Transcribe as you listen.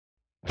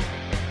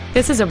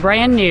This is a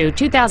brand new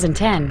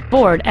 2010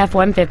 Ford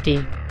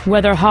F-150.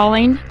 Whether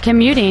hauling,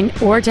 commuting,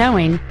 or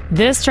towing,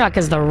 this truck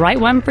is the right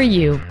one for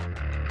you.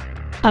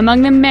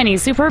 Among the many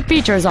superb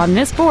features on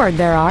this Ford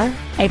there are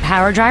a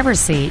power driver's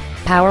seat,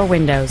 power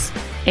windows,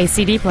 a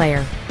CD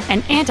player,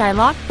 an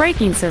anti-lock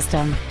braking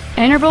system,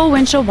 interval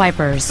windshield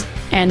wipers,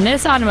 and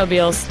this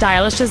automobile's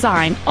stylish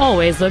design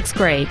always looks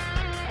great.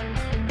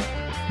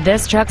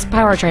 This truck's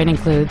powertrain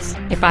includes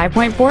a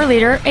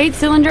 5.4-liter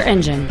 8-cylinder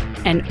engine,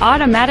 an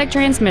automatic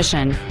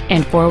transmission,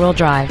 and 4-wheel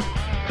drive.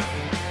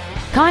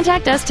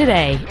 Contact us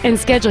today and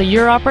schedule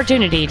your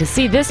opportunity to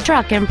see this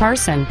truck in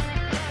person.